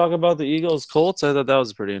did we talk about the Eagles Colts? I thought that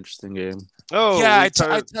was a pretty interesting game. Oh, yeah, I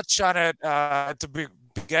touched on it at the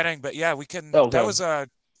beginning, but yeah, we can. Okay. That was a.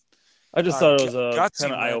 I just thought it was a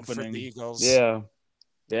kind of eye-opening for the Eagles.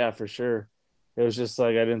 Yeah, for sure. It was just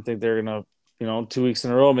like I didn't think they were gonna, 2 weeks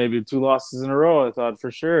in a row, maybe 2 losses in a row. I thought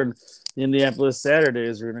for sure the Indianapolis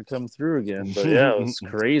Saturdays were gonna come through again, but yeah, it was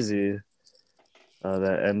crazy.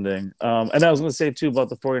 That ending. And I was going to say, too, about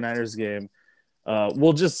the 49ers game.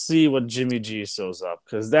 We'll just see what Jimmy G shows up,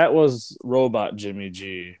 because that was robot Jimmy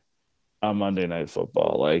G on Monday Night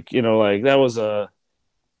Football. That was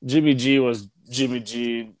Jimmy G was Jimmy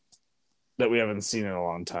G that we haven't seen in a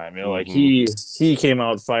long time. He came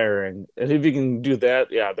out firing. And if he can do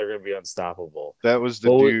that, yeah, they're going to be unstoppable. That was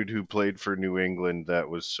the dude who played for New England that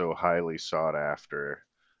was so highly sought after.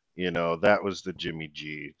 That was the Jimmy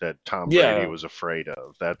G that Tom Brady was afraid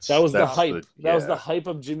of. That was the hype. That was the hype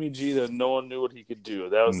of Jimmy G that no one knew what he could do.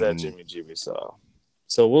 That was that Jimmy G we saw.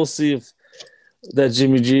 So we'll see if that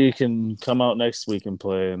Jimmy G can come out next week and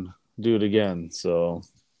play and do it again. So,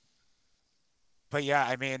 but yeah,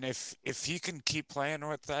 I mean, if he can keep playing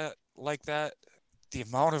with that like that, the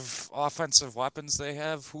amount of offensive weapons they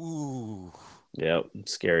have, ooh, yeah,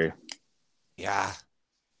 scary. Yeah.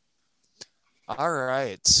 All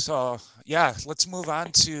right. So, yeah, let's move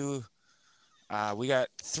on to we got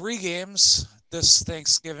 3 games this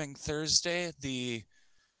Thanksgiving Thursday. The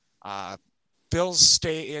Bills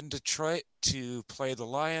stay in Detroit to play the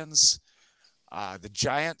Lions. The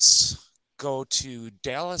Giants go to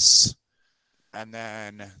Dallas. And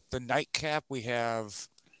then the nightcap, we have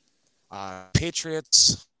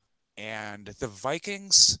Patriots and the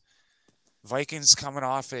Vikings. Vikings coming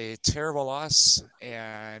off a terrible loss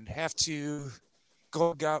and have to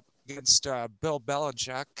go up against Bill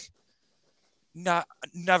Belichick.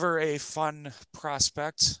 Never a fun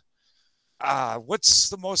prospect. What's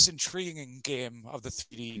the most intriguing game of the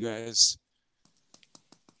 3 to you guys?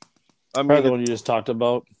 I mean, the one you just talked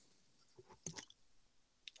about.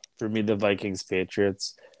 For me, the Vikings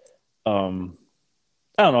Patriots.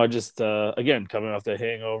 I don't know. I just, again, coming off the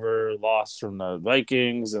hangover loss from the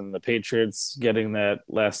Vikings and the Patriots getting that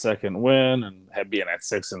last second win and being at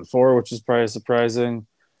 6-4, which is probably surprising.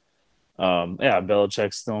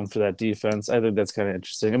 Belichick's known for that defense. I think that's kind of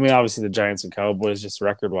interesting. I mean, obviously the Giants and Cowboys just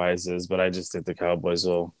record-wise but I just think the Cowboys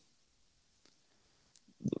will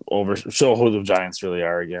show who the Giants really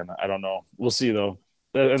are again. I don't know. We'll see, though.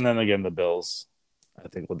 And then again, the Bills, I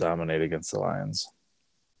think, will dominate against the Lions.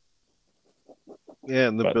 Yeah,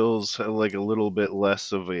 and the Bills have like a little bit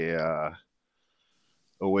less of a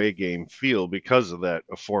away game feel because of that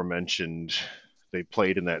aforementioned. They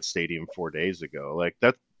played in that stadium 4 days ago. Like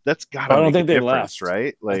that's got to make a difference,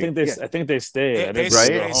 right? Like I think they stay. They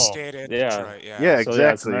stayed in Detroit. Yeah,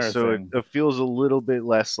 exactly. So it feels a little bit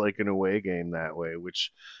less like an away game that way,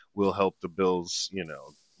 which will help the Bills,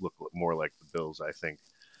 look more like the Bills, I think.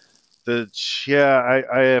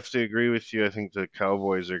 I have to agree with you. I think the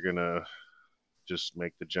Cowboys are gonna just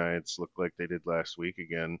make the Giants look like they did last week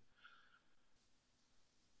again.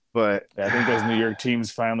 But I think those New York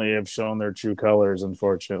teams finally have shown their true colors,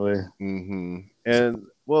 unfortunately. Mm-hmm. And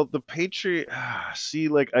Well, the Patriot. See,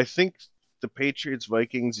 like I think the Patriots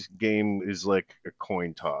Vikings game is like a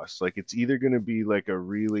coin toss. Like it's either going to be like a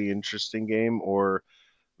really interesting game or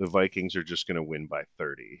the Vikings are just going to win by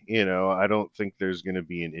 30. I don't think there's going to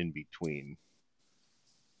be an in between.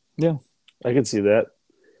 Yeah, I can see that.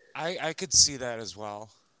 I could see that as well.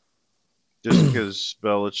 Just because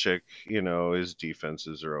Belichick, his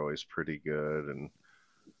defenses are always pretty good,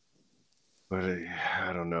 but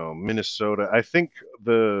I don't know Minnesota. I think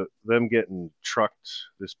them getting trucked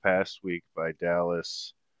this past week by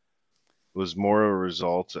Dallas was more a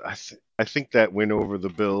result. I think that win over the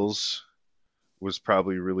Bills was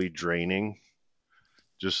probably really draining,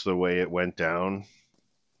 just the way it went down.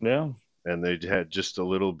 Yeah. And they had just a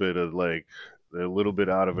little bit of like a little bit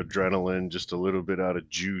out of adrenaline, just a little bit out of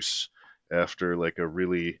juice after like a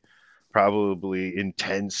really probably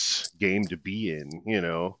intense game to be in.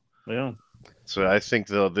 Yeah. So I think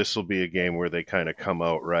though this will be a game where they kind of come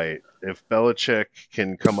out right. If Belichick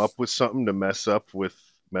can come up with something to mess up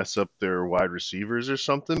their wide receivers or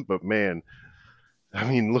something, but man, I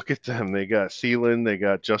mean, look at them. They got Thielen, they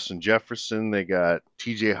got Justin Jefferson, they got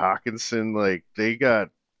TJ Hawkinson, like they got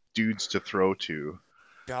dudes to throw to.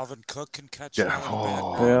 Dalvin Cook can catch Yeah. one.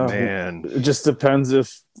 Oh Yeah. man. It just depends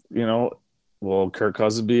if, will Kirk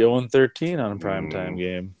Cousins be 0-13 on a primetime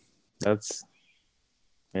game? That's,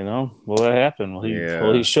 will that happen?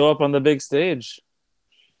 Will he show up on the big stage?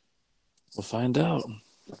 We'll find out.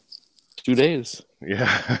 2 days.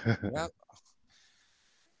 Yeah. Yep.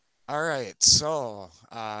 All right, so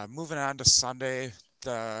moving on to Sunday,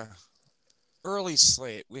 the early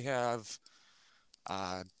slate. We have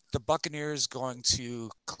the Buccaneers going to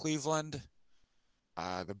Cleveland,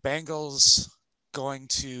 the Bengals going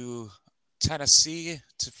to Tennessee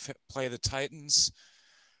to play the Titans.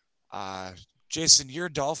 Jason, your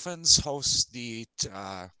Dolphins host the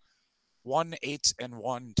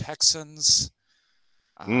 1-8-1 Texans.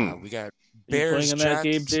 We got Bears. You playing in that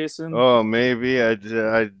game, Jason? Oh, maybe I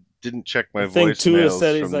didn't check my I think Tua voicemails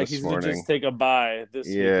said from this he's morning. gonna just take a bye this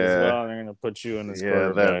week as well, and they're gonna put you in his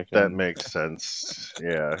quarterback. That makes sense.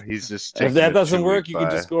 Yeah, he's just taking if that doesn't work, bye. you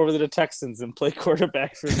can just go over to the Texans and play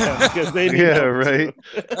quarterback for them because they need help right.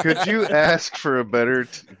 too. Could you ask for a better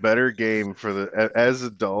game for as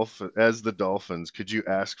the Dolphins? Could you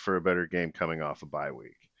ask for a better game coming off a bye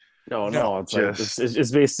week? No, it's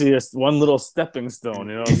it's basically just one little stepping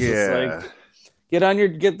stone. It's just like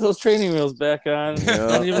get those training wheels back on. You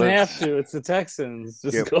don't even have to. It's the Texans.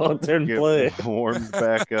 Just go out there and play. Warmed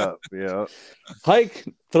back up. Yeah. Hike,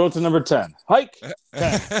 throw it to number 10. Hike,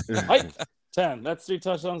 10. Hike, 10. That's 3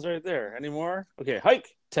 touchdowns right there. Any more? Okay, hike,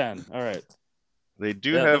 10. All right. They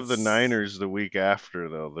do have the Niners the week after,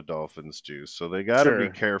 though, the Dolphins do. So they got to be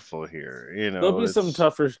careful here. There'll be some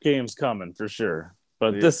tougher games coming for sure.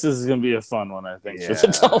 But this is going to be a fun one, I think, for the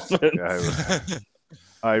Dolphins.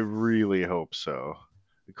 I really hope so.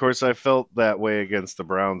 Of course, I felt that way against the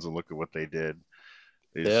Browns, and look at what they did.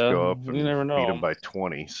 They just go up and beat them by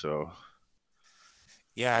 20. So,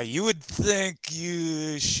 yeah, you would think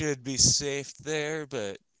you should be safe there,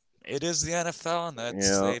 but it is the NFL, and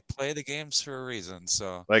they play the games for a reason.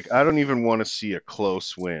 So, like, I don't even want to see a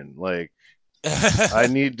close win. Like, I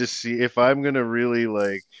need to see if I'm gonna really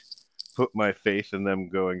like put my faith in them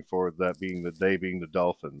going forward. That being the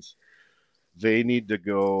Dolphins. They need to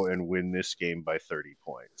go and win this game by 30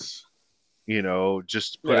 points.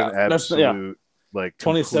 Just put an absolute like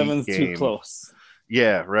 27's too close.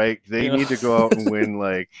 Yeah, right. They need to go out and win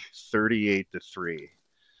like 38-3.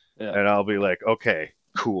 Yeah. And I'll be like, okay,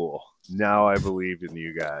 cool. Now I believe in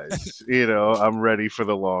you guys. I'm ready for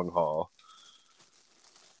the long haul.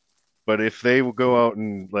 But if they will go out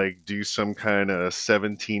and like do some kind of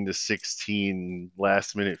 17-16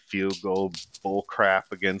 last minute field goal bull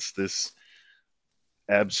crap against this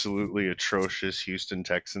absolutely atrocious Houston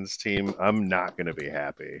Texans team, I'm not going to be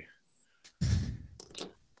happy.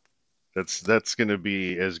 That's going to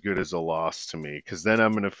be as good as a loss to me, because then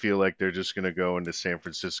I'm going to feel like they're just going to go into San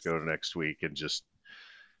Francisco next week and just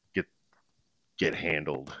get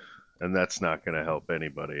handled, and that's not going to help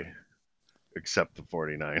anybody except the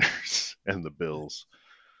 49ers and the Bills.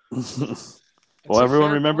 Well,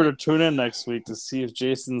 everyone remember to tune in next week to see if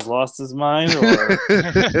Jason's lost his mind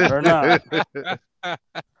or not.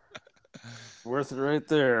 Worth it right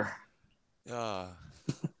there.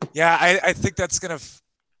 Yeah, I think that's going to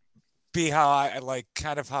be how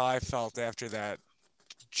I felt after that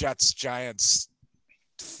Jets-Giants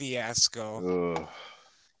fiasco.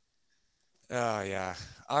 Oh, yeah.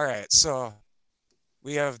 All right, so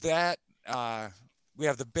we have that. We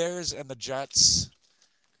have the Bears and the Jets.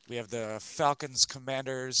 We have the Falcons,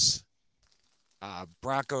 Commanders,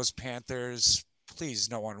 Broncos, Panthers, Please,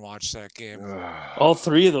 no one watch that game. All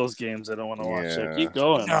three of those games, I don't want to watch. So Yeah. keep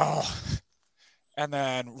going. No. And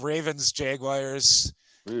then Ravens Jaguars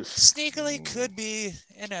Oof. sneakily could be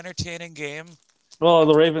an entertaining game. Well,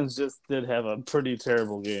 the Ravens just did have a pretty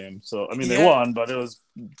terrible game. So I mean, they Yeah. won, but it was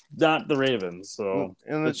not the Ravens. So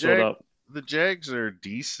And it showed up. the Jags are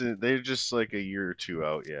decent. They're just like a year or two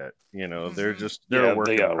out yet. You know, they're Mhm. they're a work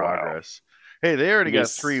they in got a while. progress. Hey, they already got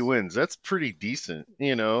Yes. 3 wins. That's pretty decent.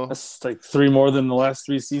 You know. That's like 3 more than the last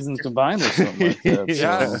 3 seasons combined, or something like that.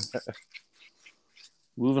 Yeah. So,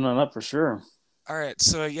 moving on up for sure. All right,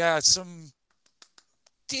 so yeah, some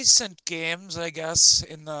decent games, I guess,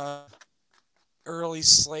 in the early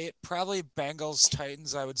slate. Probably Bengals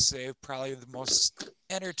Titans, I would say, probably the most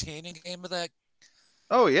entertaining game of that.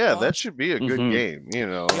 Oh yeah, Oh. that should be a good Mhm. game. You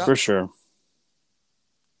know. Yeah. For sure.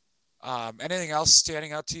 Anything else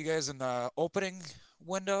standing out to you guys in the opening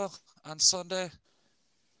window on Sunday?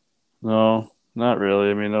 No, not really.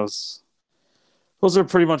 I mean, those are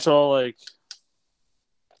pretty much all like,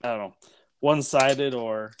 I don't know, one-sided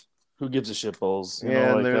or who gives a shit bowls. You Yeah, know,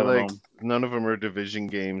 and like, I they're don't like know. none of them are division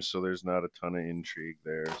games, so there's not a ton of intrigue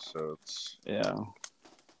there. So it's Yeah.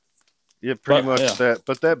 pretty But, much yeah. that.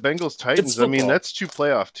 But that Bengals Titans, I mean, football. that's 2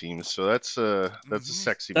 playoff teams, so that's a Mhm.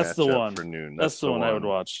 sexy That's the matchup one. for noon. That's the one I would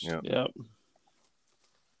watch. Yeah. Yep.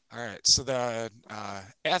 All right, so the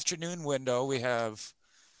afternoon window, we have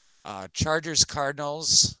Chargers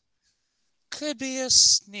Cardinals. Could be a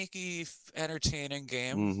sneaky, entertaining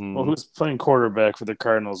game. Mm-hmm. Well, who's playing quarterback for the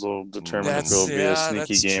Cardinals will determine if it'll be a sneaky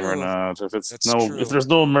that's game or true. not. If it's That's no, true. if there's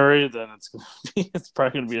no Murray, then it's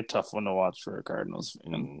probably gonna be a tough one to watch for a Cardinals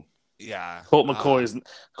fan. Yeah. Colt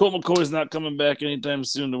McCoy's not coming back anytime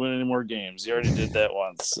soon to win any more games. He already did that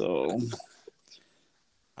once. So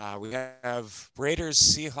We have Raiders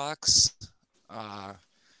Seahawks,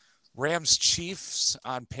 Rams Chiefs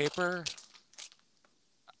on paper.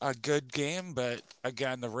 A good game, but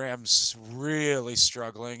again, the Rams really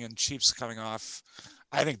struggling, and Chiefs coming off.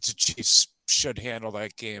 I think the Chiefs should handle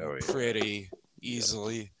that game pretty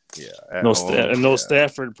easily. Yeah. no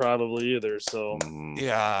Stafford probably either. So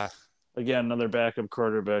Yeah. Again, another backup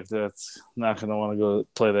quarterback that's not going to want to go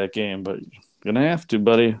play that game, but you're going to have to,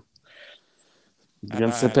 buddy.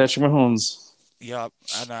 Against Patrick Mahomes. Yep.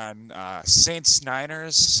 And then Saints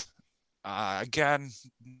Niners. Again,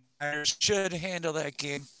 Niners should handle that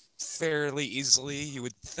game fairly easily, you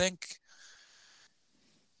would think.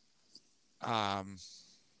 And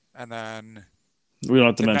then we don't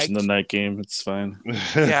have to mention the night game. It's fine.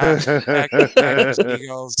 Yeah,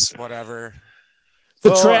 Eagles, whatever.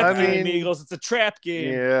 The trap game, Eagles. It's a trap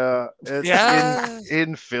game. Yeah, it's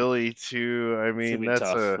in Philly too. I mean,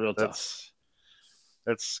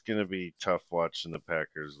 that's gonna be tough watching the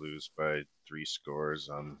Packers lose by 3 scores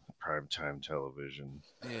on primetime television.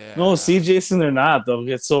 Yeah. No, see, Jason, they're not. They'll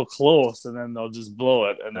get so close, and then they'll just blow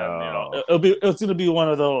it, and then it's gonna be one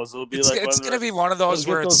of those. It'll be it's gonna be one of those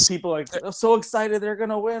where those people like they're so excited they're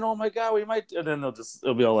gonna win. Oh my god, we might, and then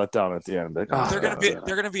it'll be all let down at the end. Like,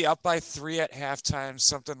 they're gonna be up by 3 at halftime,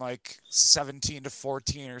 something like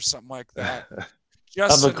 17-14 or something like that.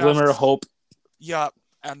 Just have a glimmer of hope. Yep,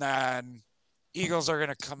 and then Eagles are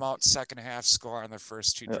gonna come out second half, score on their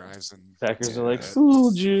first 2 drives, and Packers are like,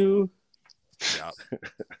 fooled you. Yep.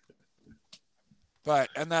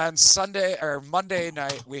 And then Monday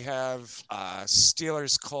night we have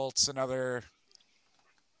Steelers Colts, another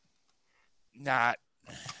not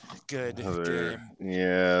good game.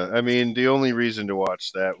 Yeah, I mean the only reason to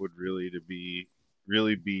watch that would really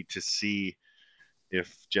be to see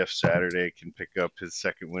if Jeff Saturday can pick up his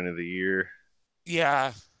second win of the year.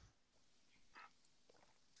 Yeah.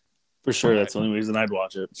 For sure, that's the only reason I'd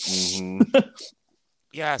watch it. Mm-hmm.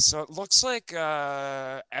 Yeah, so it looks like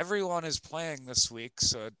everyone is playing this week.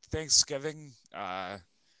 So Thanksgiving,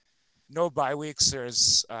 no bye weeks.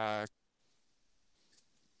 There's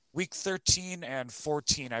week 13 and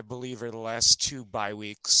 14, I believe, are the last 2 bye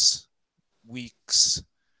weeks. Yep.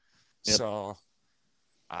 So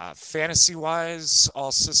fantasy-wise,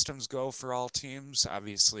 all systems go for all teams.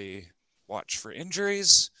 Obviously, watch for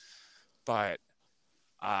injuries, but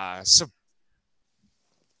so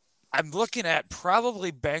I'm looking at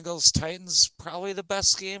probably Bengals Titans, probably the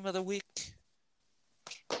best game of the week.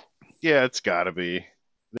 Yeah, it's got to be.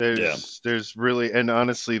 There's really, and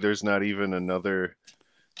honestly, there's not even another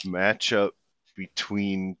matchup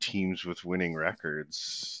between teams with winning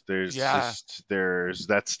records. That's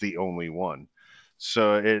the only one.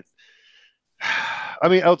 So I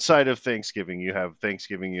mean, outside of Thanksgiving, you have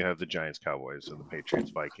the Giants, Cowboys, and the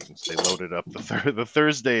Patriots, Vikings. They loaded up the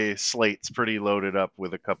Thursday slate's pretty loaded up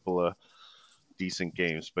with a couple of decent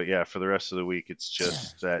games. But yeah, for the rest of the week, it's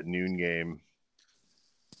just that noon game.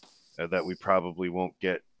 that we probably won't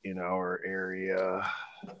get in our area.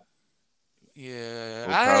 Yeah,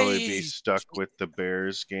 We'll probably be stuck with the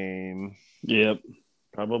Bears game. Yep,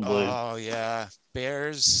 probably. Oh yeah,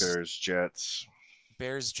 Bears Jets.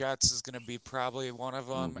 Bears Jets is gonna be probably one of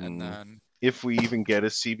them, and then if we even get a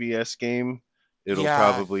CBS game, it'll Yeah.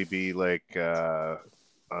 probably be like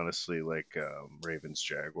honestly like Ravens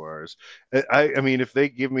Jaguars. I mean, if they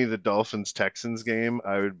give me the Dolphins Texans game,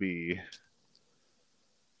 I would be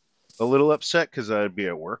a little upset because I'd be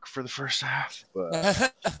at work for the first half.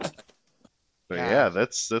 But yeah,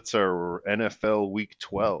 that's our NFL Week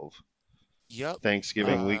 12. Yep.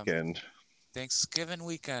 Thanksgiving weekend. Thanksgiving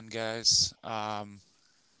weekend, guys.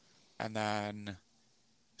 And then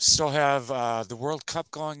still have the World Cup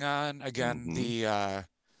going on. Again, the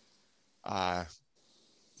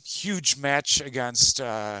huge match against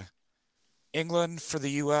England for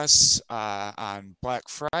the U.S. On Black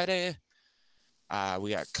Friday.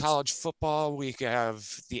 We got college football. We have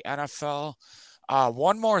the NFL.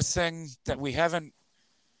 One more thing that we haven't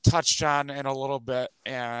touched on in a little bit,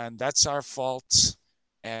 and that's our fault.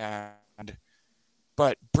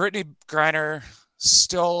 But Brittany Griner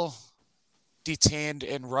still detained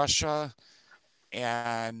in Russia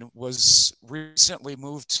and was recently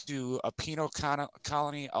moved to a penal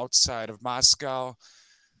colony outside of Moscow.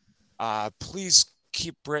 Please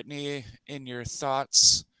keep Brittany in your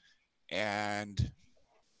thoughts and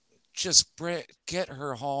just get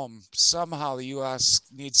her home. Somehow the U.S.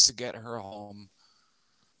 needs to get her home.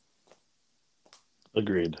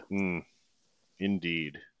 Agreed.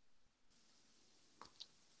 Indeed.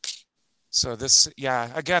 So this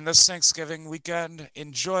Thanksgiving weekend,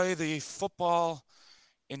 enjoy the football,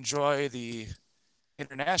 enjoy the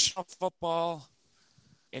international football,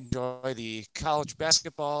 enjoy the college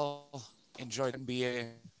basketball, enjoy the NBA.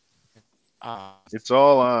 It's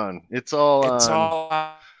all on. It's all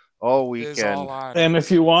on. All weekend. It's all on. And if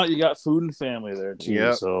you want, you got food and family there too.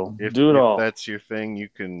 Yep. So if all. That's your thing, you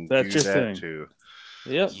can do that thing. Too.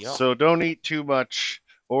 Yep. So don't eat too much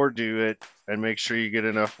or do it, and make sure you get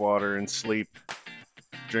enough water and sleep.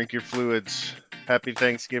 Drink your fluids. Happy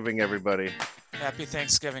Thanksgiving, everybody. Happy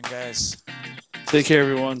Thanksgiving, guys. Take care,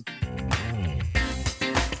 everyone.